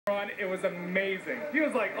It was amazing. He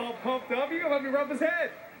was like all pumped up. He gonna let me rub his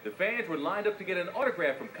head. The fans were lined up to get an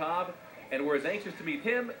autograph from Kolb and were as anxious to meet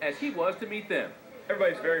him as he was to meet them.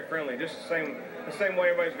 Everybody's very friendly, just the same way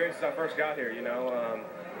everybody's been since I first got here. You know,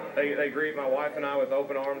 they greet my wife and I with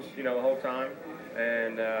open arms, you know, the whole time,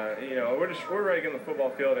 and you know, we're ready to get on the football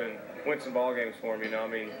field and win some ball games for them. You know, I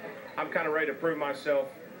mean, I'm kind of ready to prove myself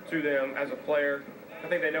to them as a player. I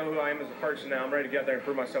think they know who I am as a person now. I'm ready to get out there and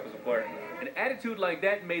prove myself as a player. An attitude like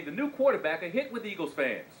that made the new quarterback a hit with Eagles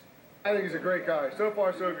fans. I think he's a great guy. So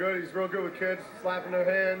far, so good. He's real good with kids, slapping their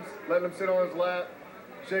hands, letting them sit on his lap,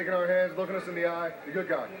 shaking our hands, looking us in the eye. He's a good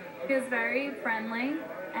guy. He was very friendly,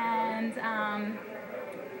 and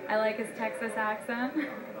I like his Texas accent.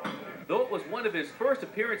 Though it was one of his first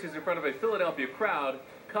appearances in front of a Philadelphia crowd,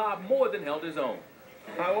 Kolb more than held his own.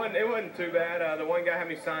 It wasn't too bad. The one guy had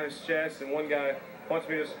me sign his chest, and one guy wants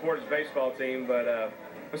me to support his baseball team. But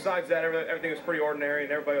besides that, everything was pretty ordinary,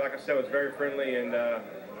 and everybody, like I said, was very friendly. And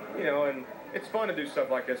you know, and it's fun to do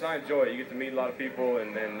stuff like this. I enjoy it. You get to meet a lot of people,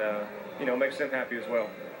 and you know, makes them happy as well.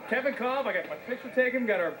 Kevin Kolb, I got my picture taken.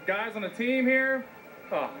 Got our guys on the team here.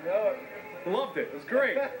 Oh, loved it. It was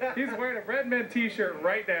great. He's wearing a Red Men t-shirt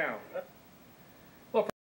right now.